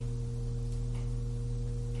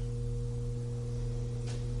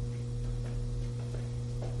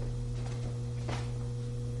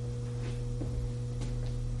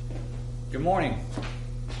Good morning,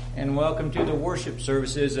 and welcome to the worship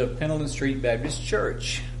services of Pendleton Street Baptist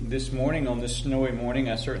Church. This morning, on this snowy morning,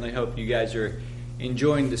 I certainly hope you guys are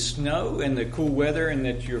enjoying the snow and the cool weather and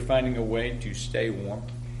that you're finding a way to stay warm.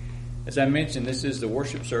 As I mentioned, this is the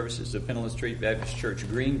worship services of Pendleton Street Baptist Church,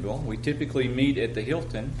 Greenville. We typically meet at the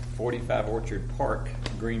Hilton, 45 Orchard Park,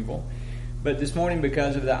 Greenville. But this morning,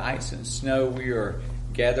 because of the ice and snow, we are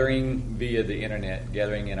gathering via the internet,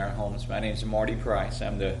 gathering in our homes. My name is Marty Price.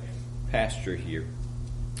 I'm the pastor here.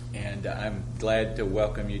 And I'm glad to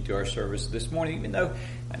welcome you to our service this morning, even though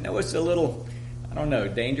I know it's a little,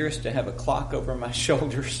 dangerous to have a clock over my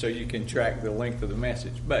shoulder so you can track the length of the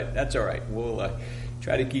message. But that's all right. We'll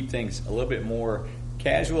try to keep things a little bit more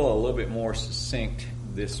casual, a little bit more succinct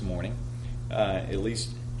this morning, at least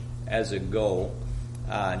as a goal.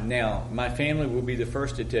 Now, my family will be the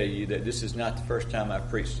first to tell you that this is not the first time I've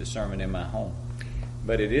preached a sermon in my home,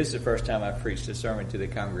 but it is the first time I've preached a sermon to the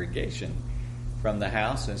congregation from the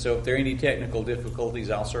house. And so if there are any technical difficulties,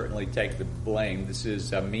 I'll certainly take the blame. This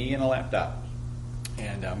is me and a laptop,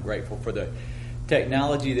 and I'm grateful for the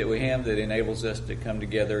technology that we have that enables us to come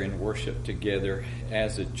together and worship together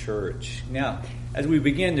as a church. Now, as we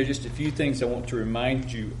begin, there are just a few things I want to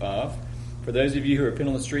remind you of. For those of you who are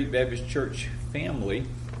Pendleton Street Baptist Church family,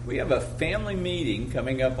 we have a family meeting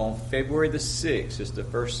coming up on February the 6th. It's the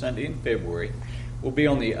first Sunday in February. We'll be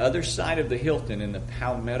on the other side of the Hilton in the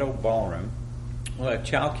Palmetto Ballroom. We'll have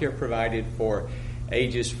child care provided for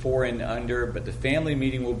ages 4 and under, but the family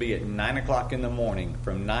meeting will be at 9 o'clock in the morning.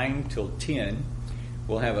 From 9 till 10,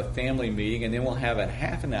 we'll have a family meeting, and then we'll have a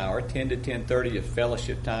half an hour, 10 to 10:30, of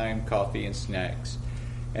fellowship time, coffee, and snacks.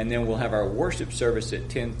 And then we'll have our worship service at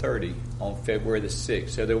 10:30 on February the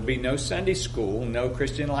 6th. So there will be no Sunday school, no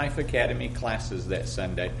Christian Life Academy classes that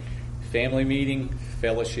Sunday. Family meeting,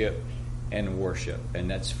 fellowship, and worship. And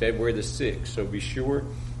that's February the 6th. So be sure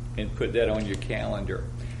and put that on your calendar.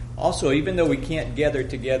 Also, even though we can't gather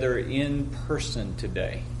together in person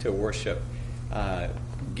today to worship,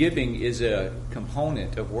 giving is a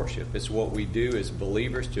component of worship. It's what we do as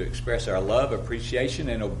believers to express our love, appreciation,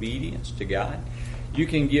 and obedience to God. You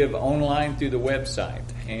can give online through the website,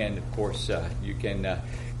 and of course you can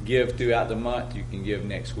give throughout the month. You can give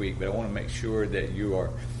next week, but I want to make sure that you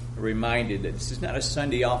are reminded that this is not a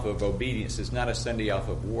Sunday off of obedience. It's not a Sunday off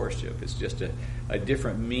of worship. It's just a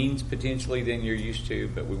different means potentially than you're used to,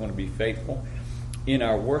 but we want to be faithful in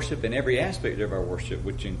our worship and every aspect of our worship,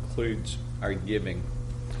 which includes our giving.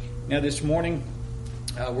 Now this morning,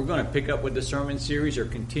 we're going to pick up with the sermon series, or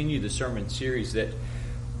continue the sermon series that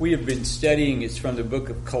we have been studying. It's from the book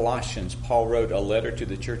of Colossians. Paul wrote a letter to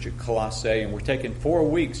the church at Colossae, and we're taking 4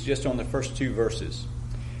 weeks just on the first 2 verses.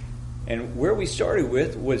 And where we started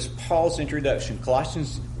with was Paul's introduction.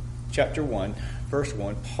 Colossians chapter 1, verse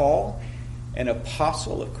 1. Paul, an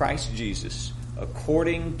apostle of Christ Jesus,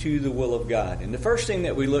 according to the will of God. And the first thing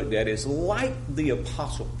that we looked at is, like the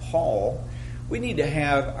apostle Paul, we need to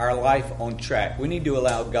have our life on track. We need to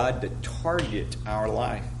allow God to target our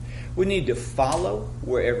life. We need to follow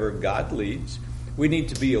wherever God leads. We need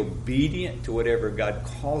to be obedient to whatever God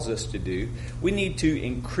calls us to do. We need to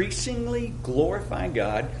increasingly glorify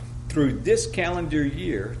God through this calendar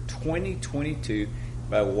year, 2022,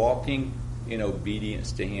 by walking in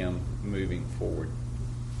obedience to Him moving forward.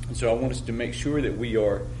 And so I want us to make sure that we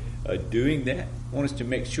are doing that. I want us to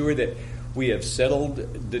make sure that we have settled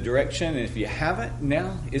the direction. And if you haven't,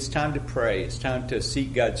 now it's time to pray. It's time to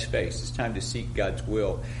seek God's face. It's time to seek God's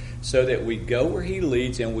will, so that we go where He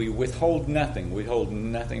leads and we withhold nothing. We hold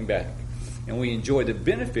nothing back. And we enjoy the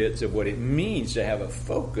benefits of what it means to have a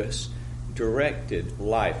focus directed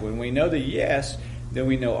life. When we know the yes, then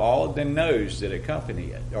we know all of the no's that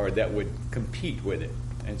accompany it, or that would compete with it.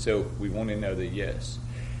 And so we want to know the yes.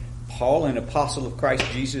 Paul, an apostle of Christ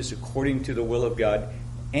Jesus, according to the will of God,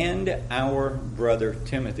 and our brother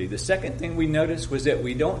Timothy. The second thing we noticed was that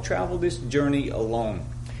we don't travel this journey alone.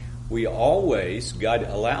 We always, God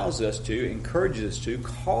allows us to, encourages us to,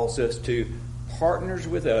 calls us to, partners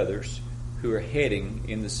with others who are heading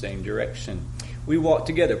in the same direction. We walk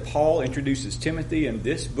together. Paul introduces Timothy in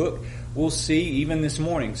this book. We'll see even this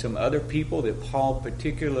morning some other people that Paul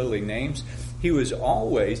particularly names. He was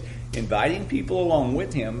always inviting people along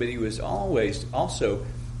with him, but he was always also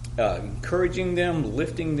encouraging them,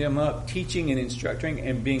 lifting them up, teaching and instructing,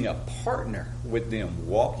 and being a partner with them,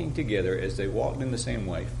 walking together as they walked in the same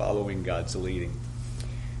way, following God's leading.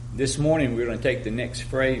 This morning we're going to take the next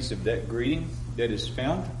phrase of that greeting that is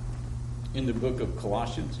found in the book of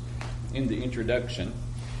Colossians, in the introduction.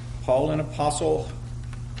 Paul, an apostle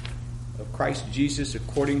of Christ Jesus,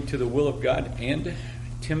 according to the will of God, and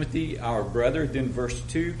Timothy, our brother. Then verse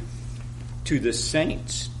 2, to the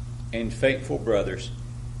saints and faithful brothers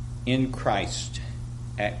in Christ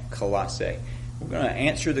at Colossae. We're going to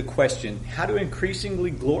answer the question, how to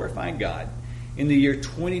increasingly glorify God in the year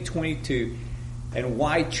 2022, and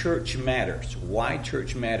why church matters. Why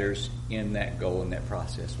church matters in that goal, in that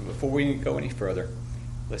process. But before we go any further,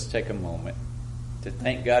 let's take a moment to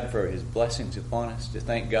thank God for His blessings upon us, to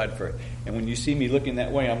thank God for, and when you see me looking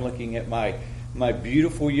that way, I'm looking at my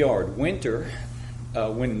beautiful yard. Winter,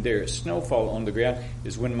 when there's snowfall on the ground,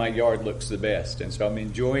 is when my yard looks the best. And so I'm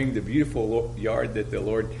enjoying the beautiful yard that the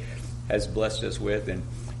Lord has blessed us with in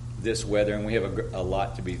this weather, and we have a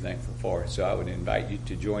lot to be thankful for. So I would invite you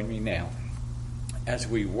to join me now as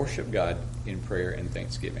we worship God in prayer and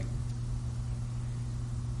thanksgiving.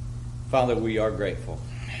 Father, we are grateful.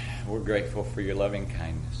 We're grateful for your loving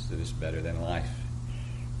kindness that is better than life.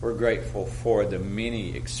 We're grateful for the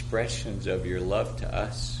many expressions of your love to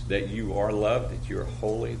us, that you are loved, that you're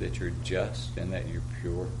holy, that you're just, and that you're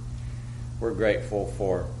pure. We're grateful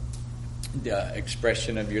for the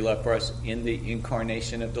expression of your love for us in the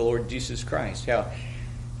incarnation of the Lord Jesus Christ, how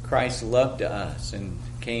Christ loved us and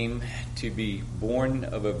came to be born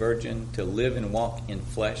of a virgin, to live and walk in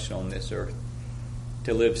flesh on this earth,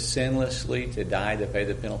 to live sinlessly, to die to pay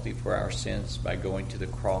the penalty for our sins by going to the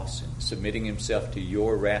cross and submitting himself to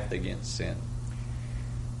your wrath against sin.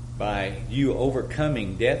 By you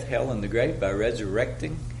overcoming death, hell, and the grave, by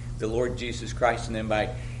resurrecting the Lord Jesus Christ, and then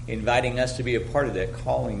by inviting us to be a part of that,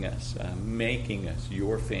 calling us, making us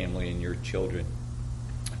your family and your children.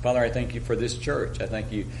 Father, I thank you for this church. I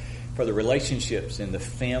thank you for the relationships and the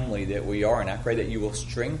family that we are, and I pray that you will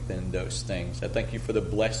strengthen those things. I thank you for the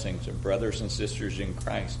blessings of brothers and sisters in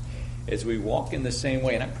Christ as we walk in the same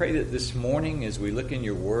way. And I pray that this morning as we look in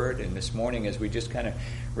your word, and this morning as we just kind of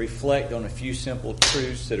reflect on a few simple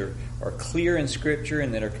truths that are clear in Scripture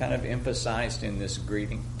and that are kind of emphasized in this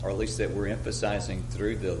greeting, or at least that we're emphasizing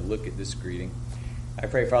through the look at this greeting. I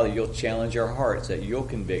pray, Father, you'll challenge our hearts, that you'll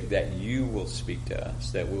convict, that you will speak to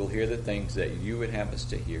us, that we'll hear the things that you would have us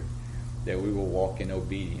to hear, that we will walk in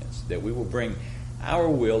obedience, that we will bring our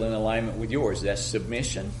will in alignment with yours. That's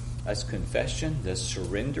submission, that's confession, that's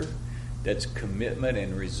surrender, that's commitment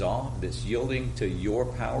and resolve, that's yielding to your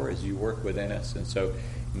power as you work within us. And so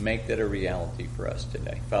make that a reality for us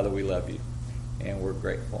today. Father, we love you, and we're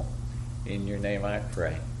grateful. In your name I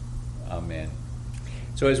pray. Amen.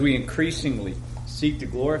 So as we increasingly seek to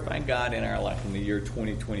glorify God in our life in the year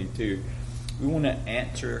 2022, we want to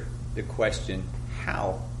answer the question,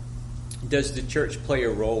 how does the church play a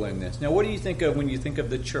role in this? Now, what do you think of when you think of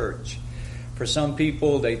the church? For some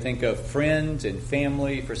people, they think of friends and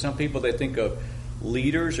family. For some people, they think of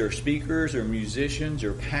leaders or speakers or musicians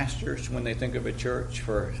or pastors when they think of a church.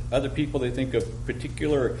 For other people, they think of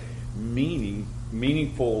particular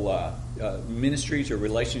meaningful ministries or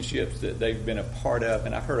relationships that they've been a part of.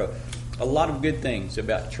 And I've heard a lot of good things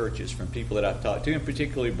about churches from people that I've talked to, and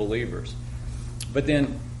particularly believers. But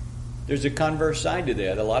then there's a converse side to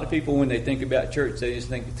that. A lot of people, when they think about church, they just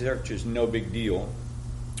think the church is no big deal,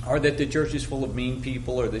 or that the church is full of mean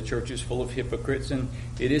people, or the church is full of hypocrites. And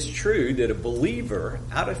it is true that a believer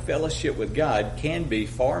out of fellowship with God can be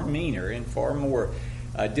far meaner and far more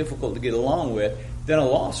difficult to get along with than a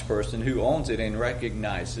lost person who owns it and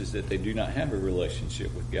recognizes that they do not have a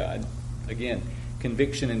relationship with God. Again,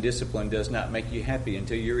 conviction and discipline does not make you happy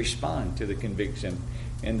until you respond to the conviction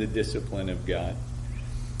and the discipline of God.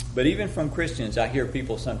 But even from Christians, I hear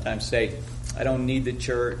people sometimes say, I don't need the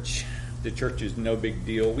church. The church is no big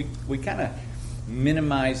deal. We kind of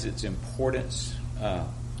minimize its importance.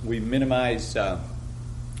 We minimize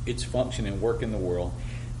its function and work in the world.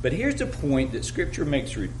 But here's the point that Scripture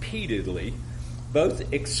makes repeatedly,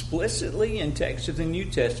 both explicitly in text of the New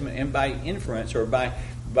Testament and by inference or by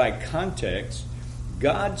context.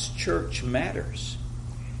 God's church matters.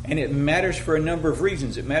 And it matters for a number of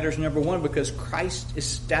reasons. It matters, number one, because Christ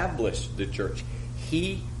established the church.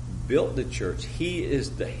 He built the church. He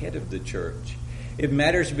is the head of the church. It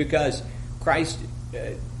matters because Christ's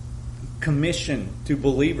commission to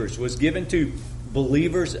believers was given to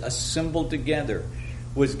believers assembled together,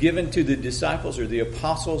 was given to the disciples or the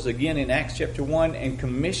apostles, again in Acts chapter 1, and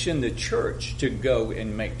commissioned the church to go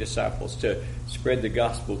and make disciples, to spread the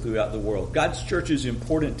gospel throughout the world. God's church is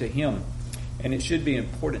important to Him, and it should be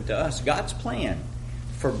important to us. God's plan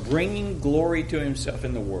for bringing glory to Himself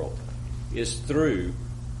in the world is through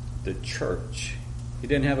the church. He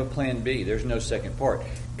didn't have a plan B. There's no second part.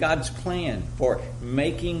 God's plan for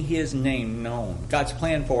making His name known, God's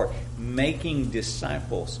plan for making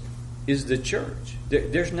disciples, is the church.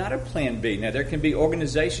 There's not a plan B. Now, there can be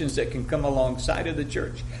organizations that can come alongside of the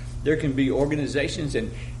church. There can be organizations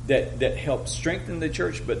that help strengthen the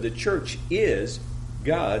church, but the church is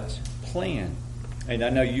God's plan. And I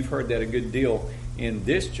know you've heard that a good deal in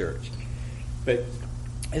this church. But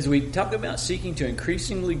as we talk about seeking to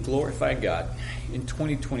increasingly glorify God in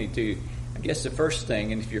 2022, I guess the first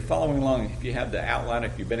thing, and if you're following along, if you have the outline,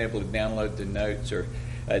 if you've been able to download the notes, or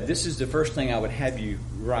this is the first thing I would have you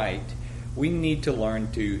write. We need to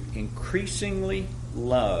learn to increasingly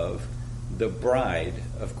love the bride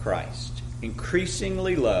of Christ.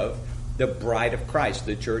 Increasingly love the bride of Christ.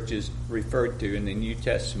 The church is referred to in the New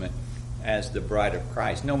Testament as the bride of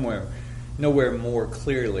Christ. Nowhere more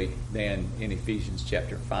clearly than in Ephesians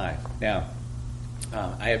chapter 5. Now,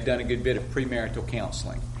 I have done a good bit of premarital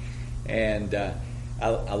counseling, and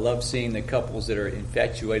I love seeing the couples that are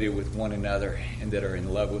infatuated with one another and that are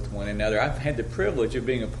in love with one another. I've had the privilege of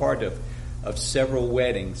being a part of several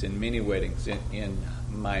weddings and many weddings in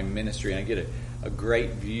my ministry, and I get a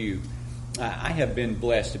great view. I have been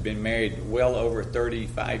blessed to have been married well over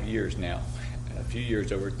 35 years now, a few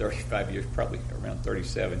years over 35 years, probably around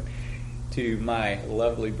 37, to my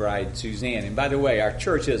lovely bride, Suzanne. And by the way, our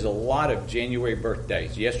church has a lot of January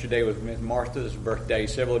birthdays. Yesterday was Ms. Martha's birthday.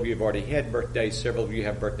 Several of you have already had birthdays. Several of you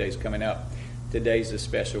have birthdays coming up. Today's a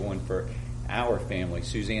special one for our family.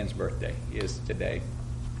 Suzanne's birthday is today.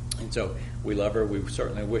 And so we love her. We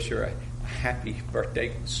certainly wish her a happy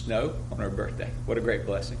birthday. Snow on her birthday. What a great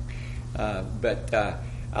blessing. But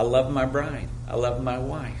I love my bride. I love my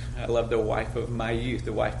wife. I love the wife of my youth,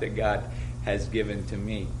 the wife that God has given to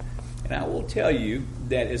me. And I will tell you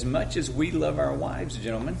that as much as we love our wives,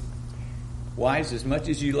 gentlemen, wives, as much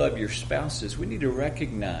as you love your spouses, we need to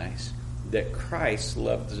recognize that Christ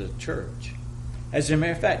loves the church. As a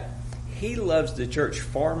matter of fact, He loves the church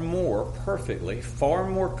far more perfectly, far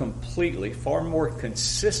more completely, far more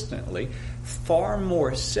consistently, far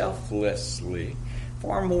more selflessly,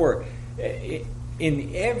 far more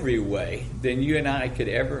in every way than you and I could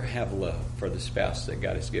ever have love for the spouse that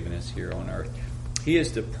God has given us here on earth. He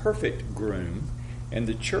is the perfect groom, and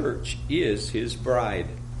the church is His bride.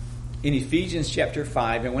 In Ephesians chapter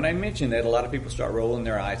 5, and when I mention that, a lot of people start rolling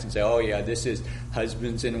their eyes and say, oh yeah, this is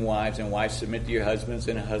husbands and wives submit to your husbands,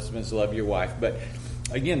 and husbands love your wife. But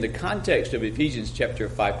again, the context of Ephesians chapter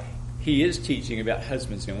 5, he is teaching about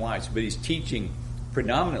husbands and wives, but he's teaching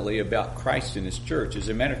predominantly about Christ and His church. As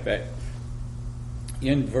a matter of fact,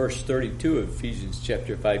 in verse 32 of Ephesians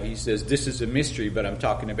chapter 5, he says, this is a mystery, but I'm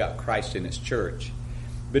talking about Christ and His church.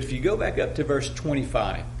 But if you go back up to verse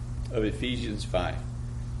 25 of Ephesians 5,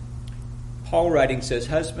 Paul writing says,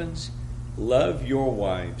 husbands, love your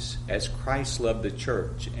wives as Christ loved the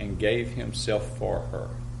church and gave Himself for her,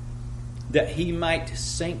 that He might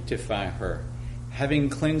sanctify her, having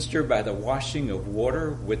cleansed her by the washing of water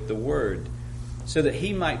with the word, so that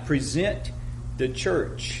He might present the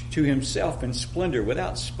church to Himself in splendor,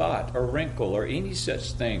 without spot or wrinkle or any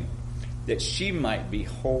such thing, that she might be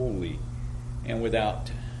holy and without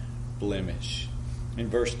blemish. In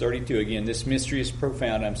verse 32, again, this mystery is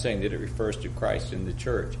profound. I'm saying that it refers to Christ and the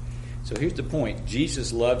church. So here's the point.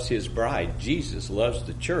 Jesus loves His bride. Jesus loves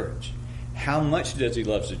the church. How much does He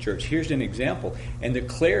love the church? Here's an example. And the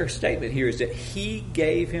clear statement here is that He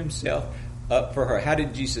gave Himself up for her. How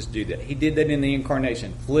did Jesus do that? He did that in the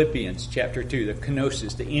incarnation. Philippians chapter 2, the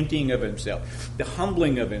kenosis, the emptying of Himself, the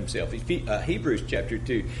humbling of Himself. Hebrews chapter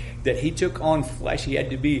 2, that He took on flesh. He had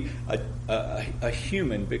to be a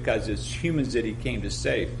human, because it's humans that He came to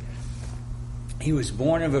save. He was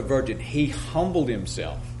born of a virgin. He humbled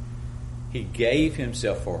Himself. He gave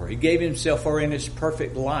Himself for her. He gave Himself for her in His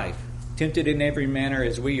perfect life, tempted in every manner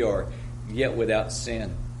as we are, yet without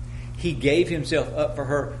sin. He gave Himself up for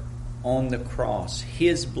her on the cross,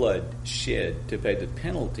 His blood shed to pay the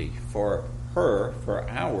penalty for her, for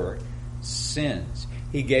our sins.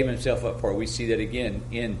 He gave Himself up for her. We see that again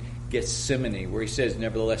in Gethsemane, where He says,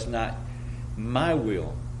 nevertheless, not my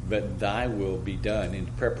will, but Thy will be done, in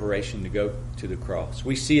preparation to go to the cross.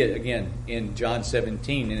 We see it again in John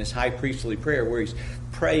 17, in His high priestly prayer, where He's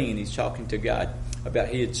praying and He's talking to God about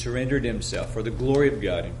He had surrendered Himself for the glory of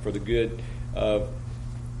God and for the good of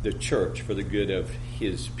the church, for the good of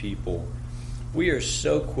His people. We are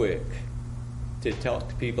so quick to talk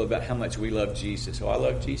to people about how much we love Jesus. Oh, I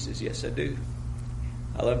love Jesus. Yes, I do.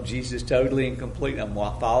 I love Jesus totally and completely. I'm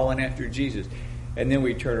following after Jesus. And then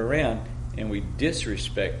we turn around and we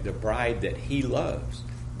disrespect the bride that He loves,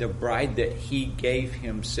 the bride that He gave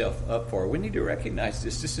Himself up for. We need to recognize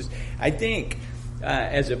this. This is, I think,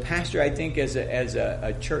 as a pastor, I think as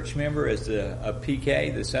a church member, as a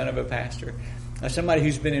PK, the son of a pastor, somebody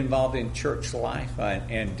who's been involved in church life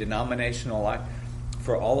and denominational life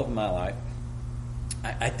for all of my life,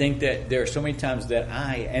 I think that there are so many times that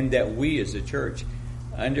I and that we as a church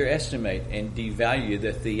underestimate and devalue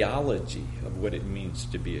the theology of what it means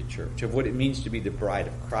to be a church, of what it means to be the bride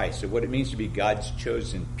of Christ, of what it means to be God's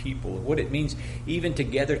chosen people, of what it means even to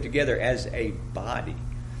gather together as a body,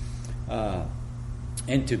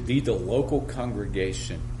 and to be the local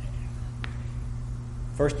congregation.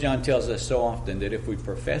 1 John tells us so often that if we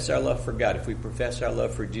profess our love for God, if we profess our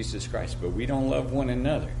love for Jesus Christ, but we don't love one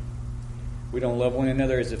another, we don't love one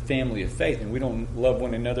another as a family of faith, and we don't love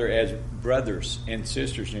one another as brothers and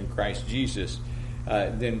sisters in Christ Jesus,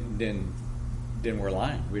 then we're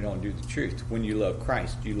lying. We don't do the truth. When you love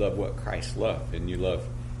Christ, you love what Christ loved, and you love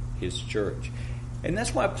His church. And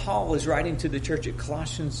that's why Paul is writing to the church at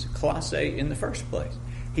Colossae in the first place.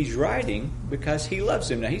 He's writing because he loves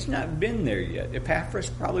them. Now, he's not been there yet. Epaphras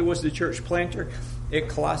probably was the church planter at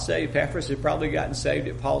Colossae. Epaphras had probably gotten saved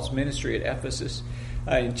at Paul's ministry at Ephesus.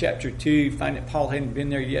 In chapter 2, you find that Paul hadn't been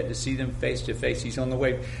there yet to see them face to face. He's on the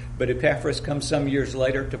way. But Epaphras comes some years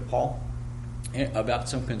later to Paul about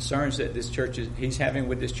some concerns that this church he's having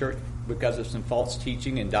with this church because of some false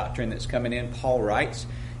teaching and doctrine that's coming in. Paul writes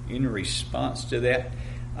in response to that.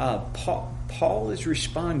 Paul is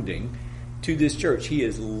responding to this church. He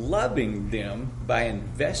is loving them by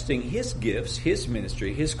investing his gifts, his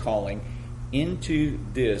ministry, his calling into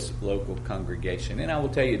this local congregation. And I will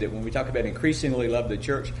tell you that when we talk about increasingly love the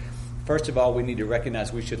church, first of all, we need to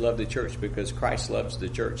recognize we should love the church because Christ loves the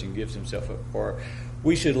church and gives himself up for her.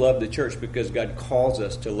 We should love the church because God calls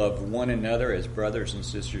us to love one another as brothers and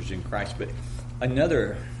sisters in Christ. But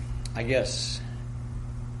another, I guess,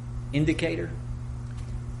 indicator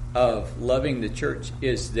of loving the church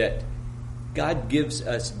is that God gives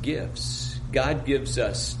us gifts. God gives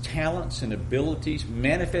us talents and abilities,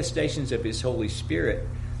 manifestations of His Holy Spirit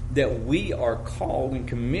that we are called and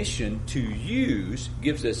commissioned to use,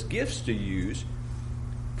 gives us gifts to use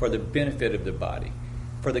for the benefit of the body,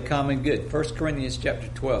 for the common good. 1 Corinthians chapter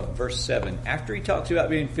 12, verse 7. After he talks about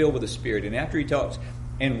being filled with the Spirit,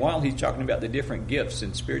 and while he's talking about the different gifts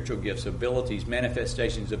and spiritual gifts, abilities,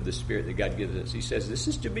 manifestations of the Spirit that God gives us, he says this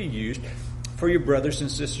is to be used for your brothers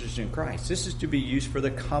and sisters in Christ. This is to be used for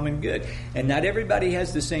the common good. And not everybody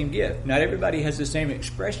has the same gift. Not everybody has the same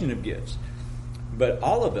expression of gifts. But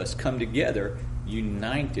all of us come together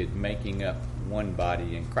united, making up one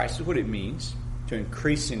body in Christ. This is what it means to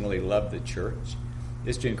increasingly love the church.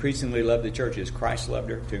 Is to increasingly love the church as Christ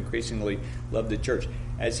loved her, to increasingly love the church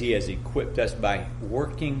as He has equipped us by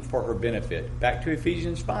working for her benefit. Back to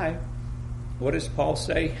Ephesians 5. What does Paul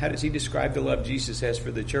say? How does he describe the love Jesus has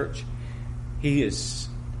for the church? He has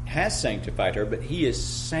sanctified her, but He is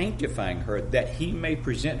sanctifying her that He may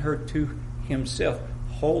present her to Himself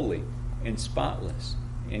holy and spotless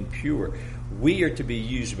and pure. We are to be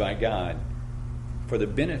used by God for the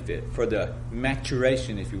benefit, for the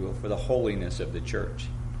maturation, if you will, for the holiness of the church.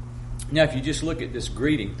 Now, if you just look at this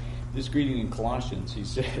greeting in Colossians, he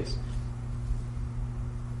says,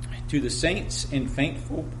 to the saints and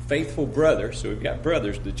faithful brothers, so we've got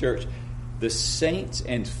brothers, the church, the saints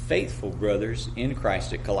and faithful brothers in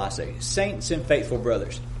Christ at Colossae. Saints and faithful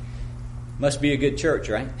brothers. Must be a good church,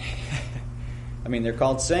 right? I mean, they're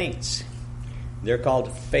called saints. They're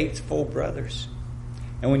called faithful brothers.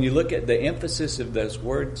 And when you look at the emphasis of those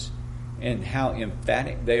words and how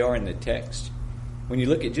emphatic they are in the text, when you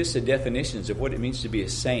look at just the definitions of what it means to be a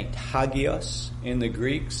saint, hagios in the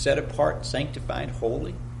Greek, set apart, sanctified,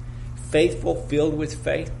 holy. Faithful, filled with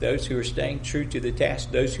faith, those who are staying true to the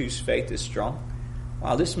task, those whose faith is strong.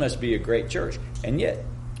 Wow, this must be a great church. And yet,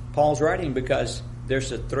 Paul's writing because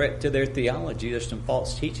there's a threat to their theology. There's some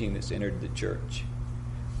false teaching that's entered the church.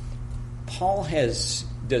 Paul's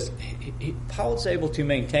able to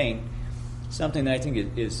maintain something that I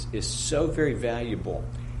think is so very valuable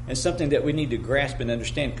and something that we need to grasp and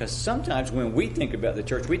understand, because sometimes when we think about the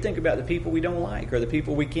church, we think about the people we don't like or the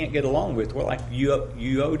people we can't get along with. We're like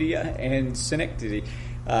Euodia and Synecdoche.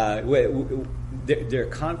 There are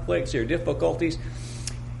conflicts, there are difficulties.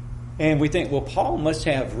 And we think, well, Paul must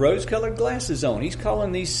have rose-colored glasses on. He's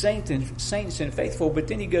calling these saints and faithful, but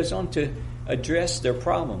then he goes on to address their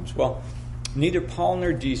problems. Well, neither Paul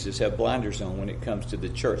nor Jesus have blinders on when it comes to the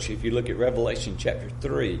church. If you look at Revelation chapter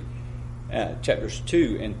 3, chapters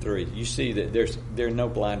 2 and 3, you see that there are no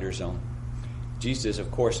blinders on. Jesus, of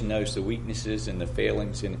course, knows the weaknesses and the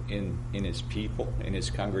failings in His people, in His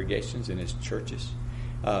congregations, in His churches.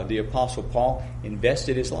 The Apostle Paul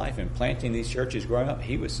invested his life in planting these churches growing up.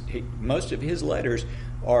 Most of his letters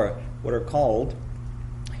are what are called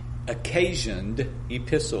occasioned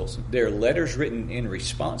epistles. They're letters written in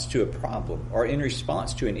response to a problem or in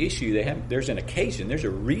response to an issue. There's an occasion, there's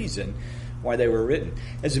a reason why they were written.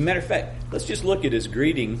 As a matter of fact, let's just look at his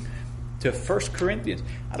greeting to 1 Corinthians.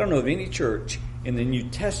 I don't know of any church in the New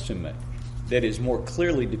Testament that is more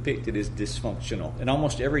clearly depicted as dysfunctional. In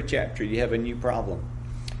almost every chapter, you have a new problem.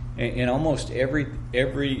 In almost every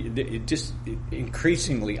it just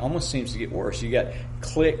increasingly almost seems to get worse. You got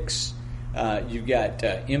cliques, you've got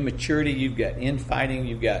immaturity, you've got infighting,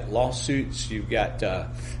 you've got lawsuits, you've got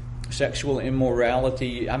sexual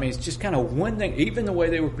immorality. I mean, it's just kind of one thing. Even the way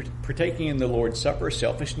they were partaking in the Lord's Supper,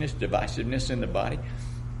 selfishness, divisiveness in the body.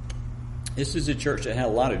 This is a church that had a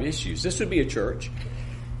lot of issues. This would be a church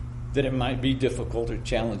that it might be difficult or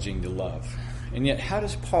challenging to love. And yet, how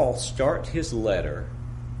does Paul start his letter,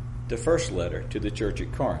 the first letter to the church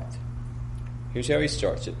at Corinth? Here's how he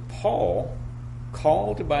starts it. Paul,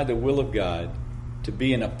 called by the will of God to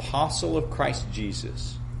be an apostle of Christ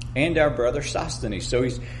Jesus, and our brother Sosthenes. So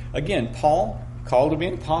he's, again, Paul, called to be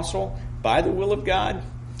an apostle by the will of God,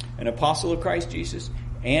 an apostle of Christ Jesus,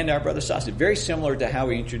 and our brother Sosthenes. Very similar to how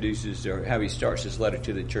he introduces or how he starts his letter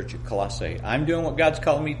to the church at Colossae. I'm doing what God's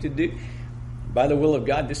called me to do by the will of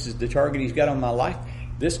God. This is the target he's got on my life.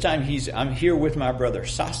 This time I'm here with my brother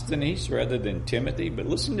Sosthenes rather than Timothy. But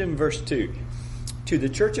listen to him, verse 2. To the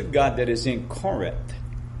church of God that is in Corinth,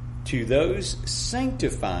 to those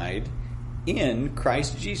sanctified in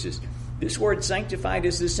Christ Jesus. This word sanctified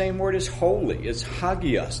is the same word as holy. It's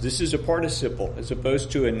hagios. This is a participle as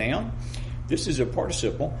opposed to a noun. This is a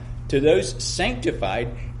participle. To those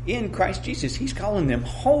sanctified in Christ Jesus. He's calling them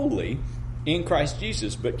holy in Christ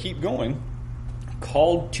Jesus. But keep going.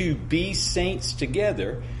 Called to be saints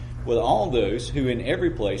together with all those who in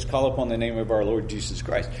every place call upon the name of our Lord Jesus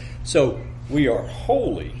Christ. So we are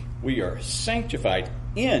holy. We are sanctified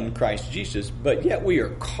in Christ Jesus, but yet we are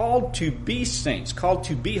called to be saints, called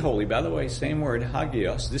to be holy. By the way, same word,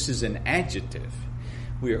 hagios. This is an adjective.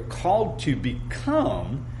 We are called to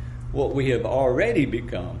become what we have already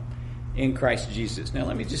become in Christ Jesus. Now,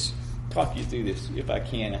 let me just talk you through this if I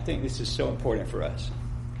can. I think this is so important for us.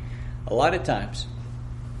 A lot of times,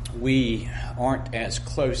 we aren't as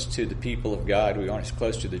close to the people of God. We aren't as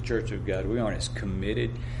close to the church of God. We aren't as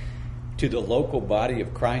committed to the local body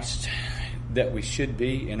of Christ that we should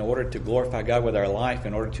be in order to glorify God with our life,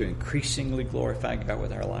 in order to increasingly glorify God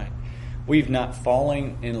with our life. We've not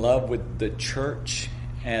fallen in love with the church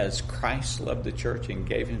as Christ loved the church and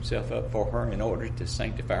gave himself up for her in order to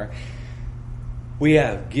sanctify her. We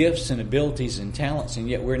have gifts and abilities and talents, and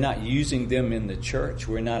yet we're not using them in the church.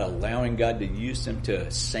 We're not allowing God to use them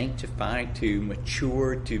to sanctify, to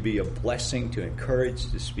mature, to be a blessing, to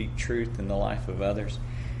encourage, to speak truth in the life of others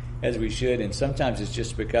as we should. And sometimes it's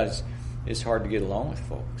just because it's hard to get along with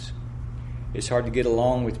folks. It's hard to get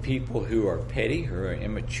along with people who are petty, who are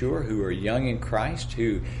immature, who are young in Christ,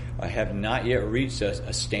 who have not yet reached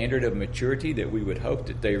a standard of maturity that we would hope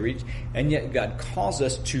that they reach. And yet God calls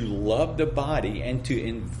us to love the body and to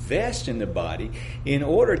invest in the body in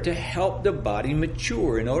order to help the body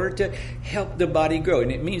mature, in order to help the body grow.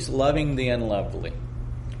 And it means loving the unlovely.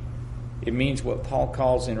 It means what Paul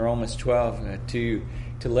calls in Romans 12 to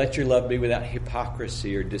let your love be without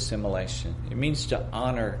hypocrisy or dissimulation. It means to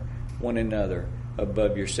honor one another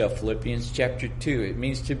above yourself. Philippians chapter 2. It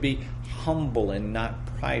means to be humble and not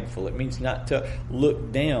prideful. It means not to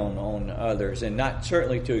look down on others and not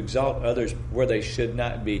certainly to exalt others where they should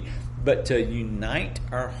not be, but to unite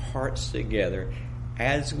our hearts together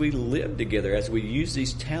as we live together, as we use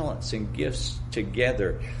these talents and gifts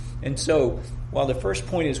together. And so, while the first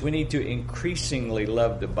point is we need to increasingly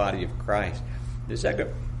love the body of Christ, the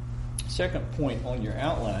second point on your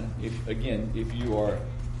outline, if you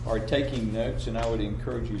are taking notes, and I would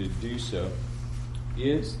encourage you to do so,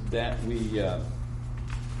 is that we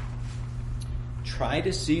try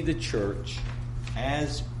to see the church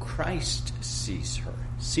as Christ sees her.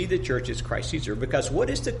 See the church as Christ sees her. Because what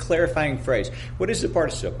is the clarifying phrase? What is the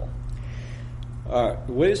participle?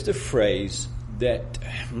 What is the phrase that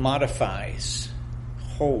modifies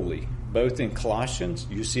holy? Both in Colossians,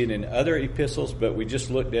 you see it in other epistles, but we just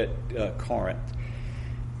looked at Corinth.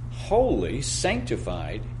 Holy,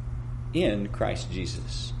 sanctified in Christ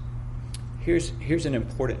Jesus. Here's an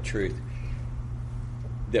important truth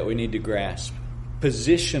that we need to grasp.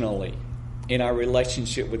 Positionally, in our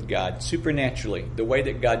relationship with God, supernaturally, the way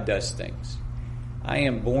that God does things. I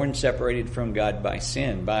am born separated from God by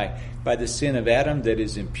sin, by the sin of Adam that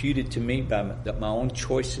is imputed to me by my own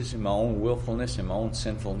choices and my own willfulness and my own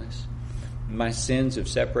sinfulness. My sins have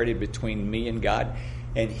separated between me and God,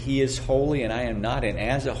 and He is holy and I am not. And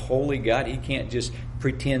as a holy God, He can't just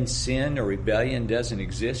pretend sin or rebellion doesn't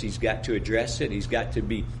exist. He's got to address it. He's got to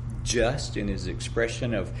be just in His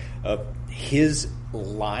expression of His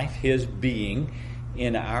life, His being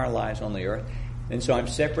in our lives on the earth. And so I'm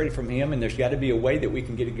separated from him, and there's got to be a way that we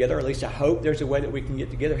can get together. Or at least I hope there's a way that we can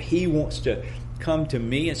get together. He wants to come to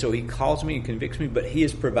me, and so he calls me and convicts me. But he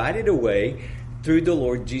has provided a way through the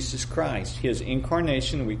Lord Jesus Christ. His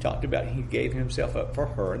incarnation, we talked about, he gave himself up for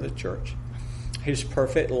her, the church. His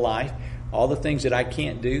perfect life, all the things that I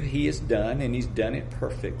can't do, he has done, and he's done it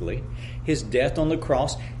perfectly. His death on the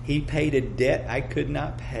cross, he paid a debt I could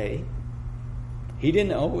not pay. He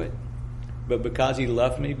didn't owe it, but because he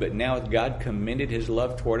loved me, but now God commended his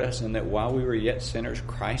love toward us, and that while we were yet sinners,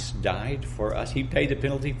 Christ died for us. He paid the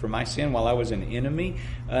penalty for my sin while I was an enemy,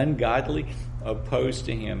 ungodly, opposed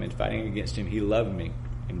to him and fighting against him. He loved me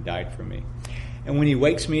and died for me. And when he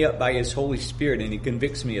wakes me up by his Holy Spirit and he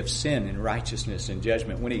convicts me of sin and righteousness and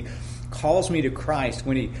judgment, when he calls me to Christ,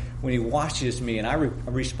 when he washes me and I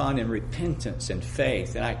respond in repentance and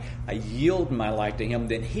faith, and I yield my life to him,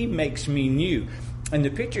 then he makes me new. And the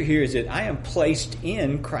picture here is that I am placed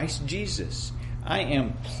in Christ Jesus. I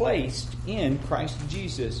am placed in Christ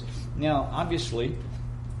Jesus. Now, obviously,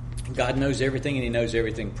 God knows everything, and he knows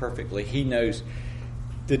everything perfectly. He knows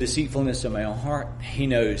the deceitfulness of my own heart. He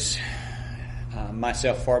knows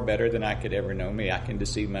myself far better than I could ever know me. I can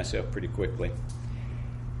deceive myself pretty quickly.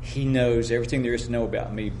 He knows everything there is to know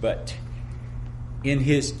about me, but in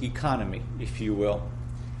his economy, if you will,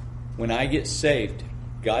 when I get saved,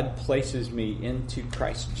 God places me into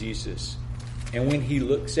Christ Jesus. And when he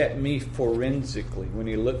looks at me forensically, when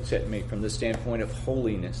he looks at me from the standpoint of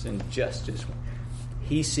holiness and justice,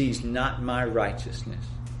 he sees not my righteousness.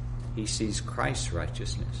 He sees Christ's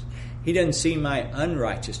righteousness. He doesn't see my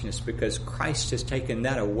unrighteousness because Christ has taken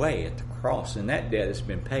that away at the cross, and that debt has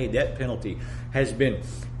been paid. That penalty has been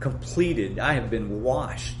completed. I have been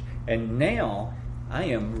washed. And now I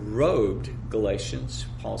am robed, Galatians,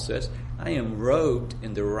 Paul says, I am robed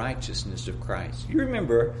in the righteousness of Christ. You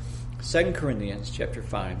remember 2 Corinthians chapter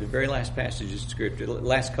 5, the very last passage of Scripture, the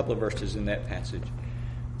last couple of verses in that passage.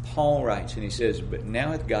 Paul writes, and he says, "But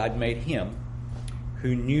now hath God made him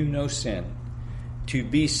who knew no sin to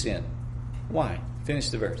be sin." Why? Finish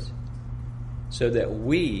the verse. "So that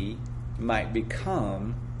we might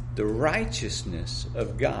become the righteousness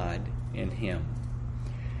of God in him."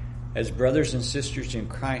 As brothers and sisters in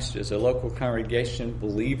Christ, as a local congregation,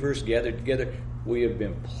 believers gathered together, we have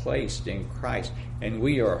been placed in Christ, and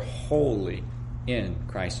we are holy in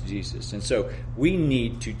Christ Jesus. And so we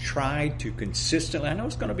need to try to consistently, I know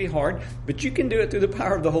it's going to be hard, but you can do it through the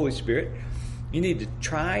power of the Holy Spirit. You need to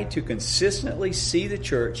try to consistently see the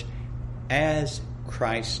church as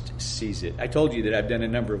Christ sees it. I told you that I've done a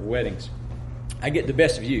number of weddings. I get the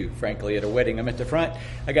best view, frankly, at a wedding. I'm at the front.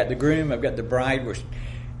 I got the groom. I've got the bride.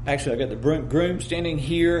 I've got the groom standing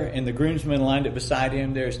here, and the groomsmen lined up beside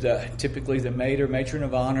him. There's typically the maid or matron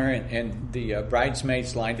of honor, and the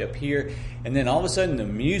bridesmaids lined up here. And then all of a sudden, the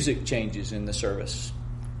music changes in the service.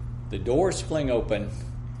 The doors fling open,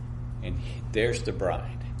 and there's the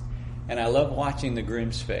bride. And I love watching the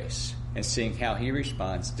groom's face and seeing how he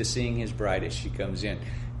responds to seeing his bride as she comes in.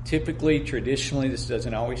 Typically, traditionally, this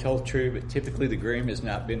doesn't always hold true, but typically the groom has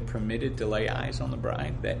not been permitted to lay eyes on the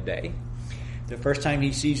bride that day. The first time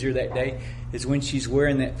he sees her that day is when she's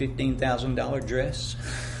wearing that $15,000 dress,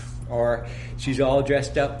 or she's all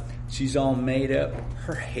dressed up, she's all made up,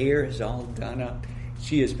 her hair is all done up.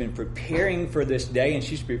 She has been preparing for this day, and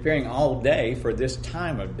she's preparing all day for this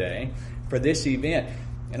time of day, for this event.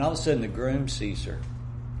 And all of a sudden the groom sees her,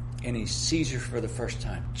 and he sees her for the first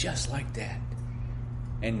time, just like that.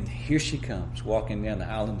 And here she comes, walking down the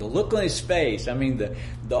aisle. And the look on his face, I mean, the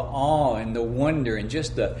awe and the wonder and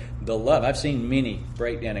just the love. I've seen many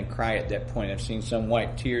break down and cry at that point. I've seen some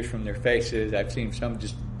wipe tears from their faces. I've seen some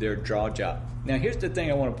just their jaw drop. Now, here's the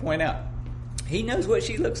thing I want to point out. He knows what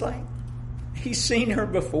she looks like. He's seen her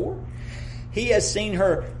before. He has seen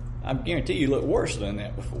her, I guarantee you, look worse than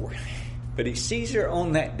that before. But he sees her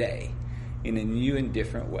on that day in a new and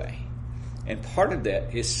different way. And part of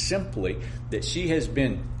that is simply that she has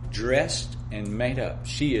been dressed and made up.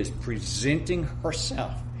 She is presenting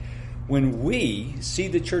herself. When we see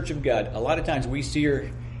the church of God, a lot of times we see her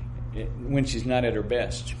when she's not at her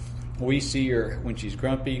best. We see her when she's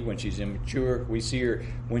grumpy, when she's immature. We see her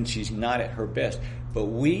when she's not at her best. But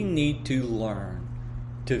we need to learn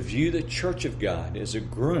to view the church of God as a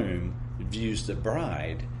groom views the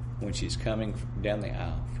bride when she's coming down the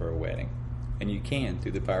aisle for a wedding. And you can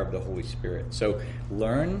through the power of the Holy Spirit. So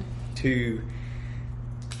learn to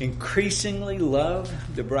increasingly love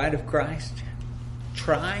the bride of Christ.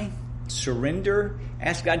 Try, surrender,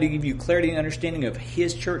 ask God to give you clarity and understanding of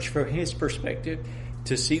his church from his perspective,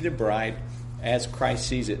 to see the bride as Christ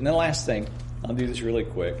sees it. And the last thing, I'll do this really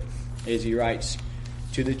quick, is he writes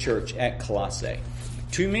to the church at Colossae.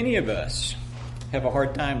 Too many of us have a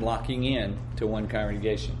hard time locking in to one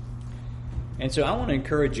congregation. And so I want to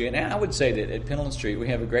encourage you, and I would say that at Pendleton Street we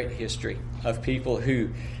have a great history of people who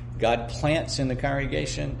God plants in the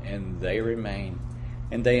congregation and they remain.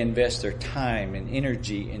 And they invest their time and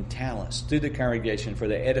energy and talents through the congregation for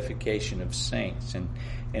the edification of saints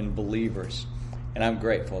and believers. And I'm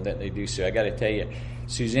grateful that they do so. I got to tell you,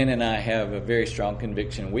 Suzanne and I have a very strong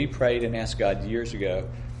conviction. We prayed and asked God years ago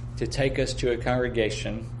to take us to a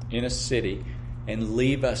congregation in a city and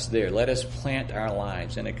leave us there. Let us plant our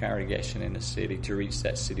lives in a congregation in a city to reach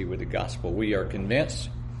that city with the gospel. We are convinced,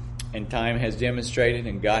 and time has demonstrated,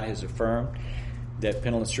 and God has affirmed, that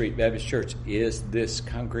Pendleton Street Baptist Church is this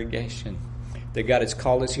congregation. That God has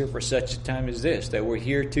called us here for such a time as this. That we're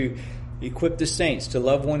here to equip the saints to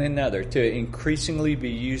love one another, to increasingly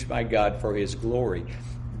be used by God for His glory.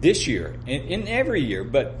 This year, in every year,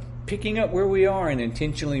 but picking up where we are and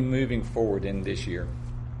intentionally moving forward in this year.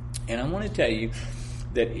 And I want to tell you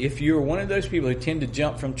that if you're one of those people who tend to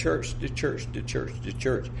jump from church to church to church to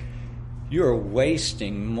church, you are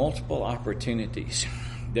wasting multiple opportunities.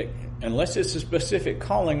 That unless it's a specific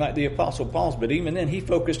calling like the Apostle Paul's, but even then he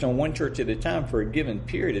focused on one church at a time for a given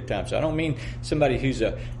period of time. So I don't mean somebody who's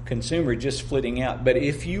a consumer just flitting out, but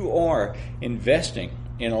if you are investing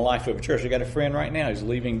in a life of a church, I got a friend right now who's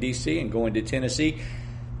leaving D.C. and going to Tennessee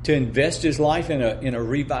to invest his life in a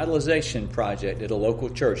revitalization project at a local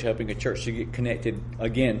church, helping a church to get connected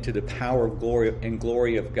again to the power of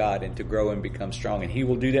glory of God and to grow and become strong. And he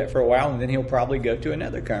will do that for a while, and then he'll probably go to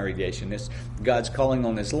another congregation. It's God's calling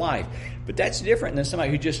on his life. But that's different than somebody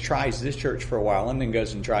who just tries this church for a while and then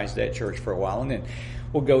goes and tries that church for a while, and then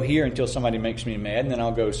we'll go here until somebody makes me mad, and then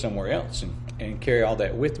I'll go somewhere else and carry all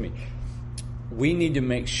that with me. We need to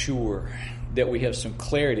make sure that we have some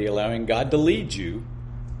clarity, allowing God to lead you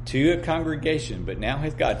to a congregation. But now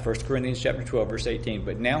hath God, 1 Corinthians chapter 12, verse 18,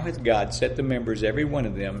 but now hath God set the members, every one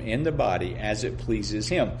of them, in the body as it pleases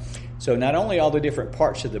him. So not only all the different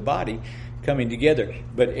parts of the body coming together,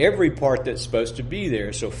 but every part that's supposed to be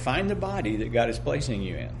there. So find the body that God is placing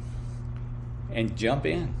you in and jump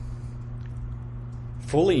in.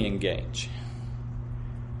 Fully engage.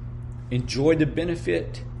 Enjoy the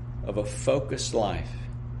benefit of a focused life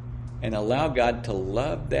and allow God to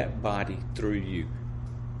love that body through you,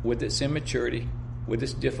 with its immaturity, with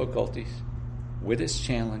its difficulties, with its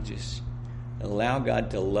challenges. Allow God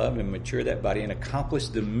to love and mature that body and accomplish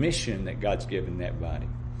the mission that God's given that body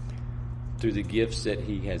through the gifts that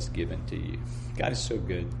he has given to you. God is so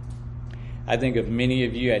good. I think of many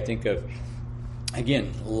of you. I think of,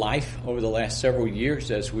 again, life over the last several years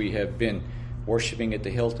as we have been worshiping at the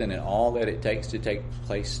Hilton and all that it takes to take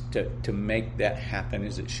place to make that happen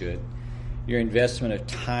as it should. Your investment of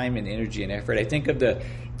time and energy and effort. I think of the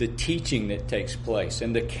teaching that takes place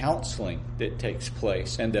and the counseling that takes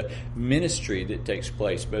place and the ministry that takes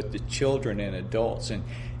place, both to children and adults.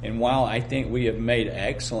 And while I think we have made an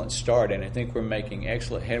excellent start and I think we're making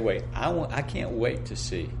excellent headway, I can't wait to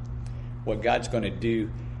see what God's going to do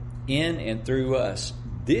in and through us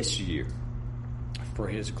this year for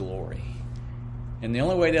his glory. And the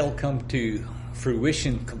only way that'll come to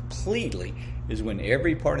fruition completely is when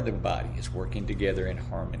every part of the body is working together in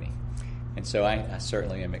harmony. And so I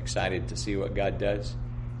certainly am excited to see what God does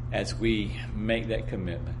as we make that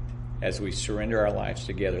commitment, as we surrender our lives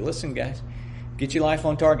together. Listen, guys, get your life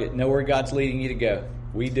on target. Know where God's leading you to go.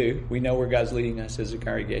 We do. We know where God's leading us as a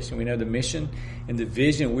congregation. We know the mission and the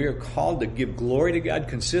vision. We are called to give glory to God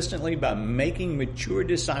consistently by making mature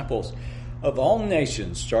disciples of all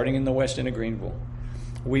nations, starting in the West End of Greenville.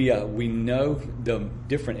 We know the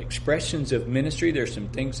different expressions of ministry. There's some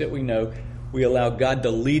things that we know. We allow God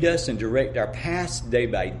to lead us and direct our paths day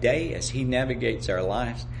by day as he navigates our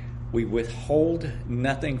lives. We withhold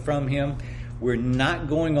nothing from him. We're not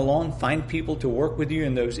going along. Find people to work with you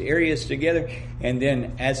in those areas together. And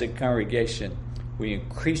then as a congregation, we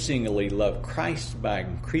increasingly love Christ by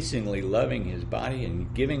increasingly loving his body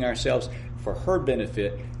and giving ourselves for her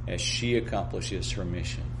benefit as she accomplishes her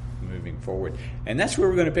mission moving forward. And that's where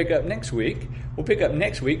we're going to pick up next week. We'll pick up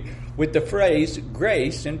next week with the phrase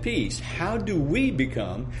grace and peace. How do we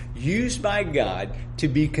become used by God to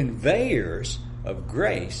be conveyors of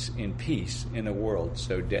grace and peace in a world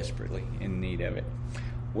so desperately in need of it?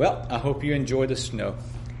 Well, I hope you enjoy the snow.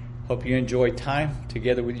 Hope you enjoy time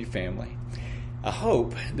together with your family. I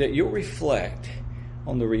hope that you'll reflect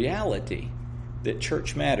on the reality that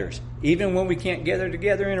church matters. Even when we can't gather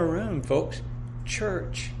together in a room, folks,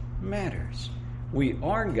 church matters. We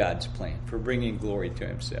are God's plan for bringing glory to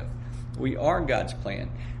himself. We are God's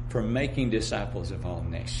plan for making disciples of all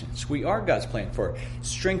nations. We are God's plan for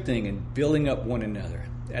strengthening and building up one another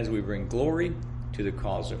as we bring glory to the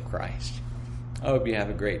cause of Christ. I hope you have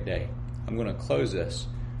a great day. I'm going to close us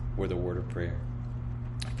with a word of prayer.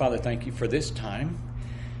 Father, thank you for this time.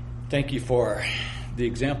 Thank you for the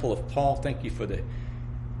example of Paul. Thank you for the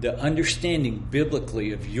understanding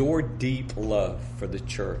biblically of your deep love for the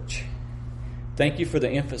church. Thank you for the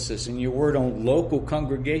emphasis in your word on local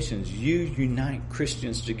congregations. You unite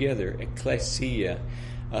Christians together, ecclesia,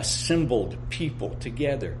 assembled people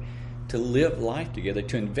together, to live life together,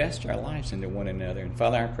 to invest our lives into one another. And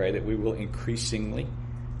Father, I pray that we will increasingly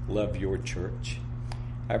love your church.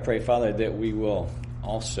 I pray, Father, that we will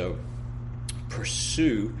also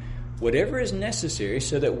pursue whatever is necessary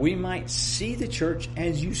so that we might see the church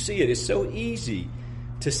as you see it. It's so easy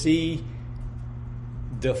to see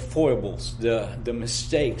the foibles, the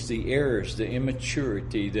mistakes, the errors, the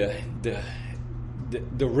immaturity, the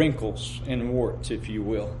wrinkles and warts, if you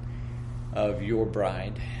will, of your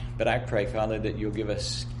bride. But I pray, Father, that you'll give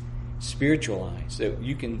us spiritual eyes, that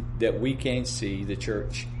we can see the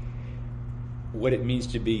church, what it means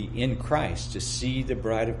to be in Christ, to see the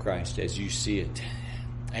bride of Christ as you see it,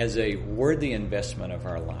 as a worthy investment of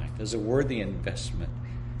our life, as a worthy investment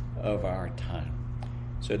of our time,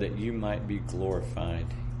 so that you might be glorified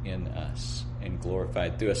in us and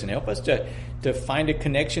glorified through us. And help us to find a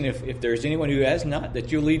connection, if there's anyone who has not,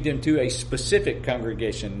 that you'll lead them to a specific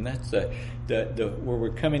congregation. And that's the where we're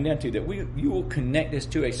coming down to, that you will connect us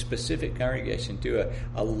to a specific congregation, to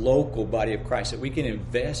a local body of Christ, that we can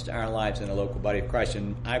invest our lives in a local body of Christ.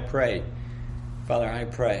 And I pray, Father, I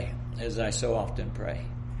pray, as I so often pray,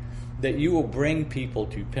 that you will bring people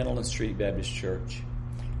to Pendleton Street Baptist Church,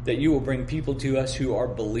 that you will bring people to us who are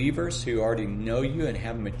believers, who already know you and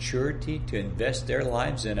have maturity to invest their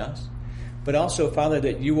lives in us. But also, Father,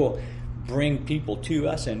 that you will bring people to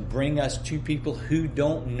us and bring us to people who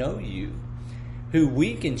don't know you, who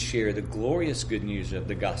we can share the glorious good news of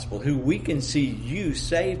the gospel, who we can see you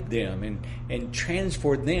save them and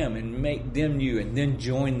transform them and make them you, and then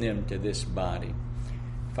join them to this body.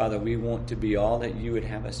 Father, we want to be all that you would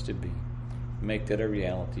have us to be. Make that a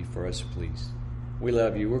reality for us, please. We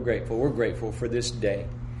love you. We're grateful. We're grateful for this day.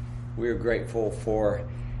 We're grateful for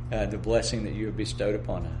the blessing that you have bestowed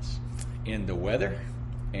upon us in the weather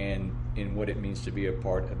and in what it means to be a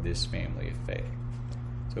part of this family of faith.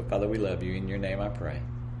 So, Father, we love you. In your name I pray.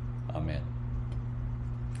 Amen.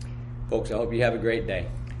 Folks, I hope you have a great day.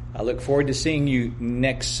 I look forward to seeing you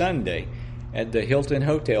next Sunday at the Hilton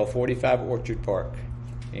Hotel, 45 Orchard Park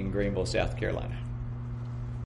in Greenville, South Carolina.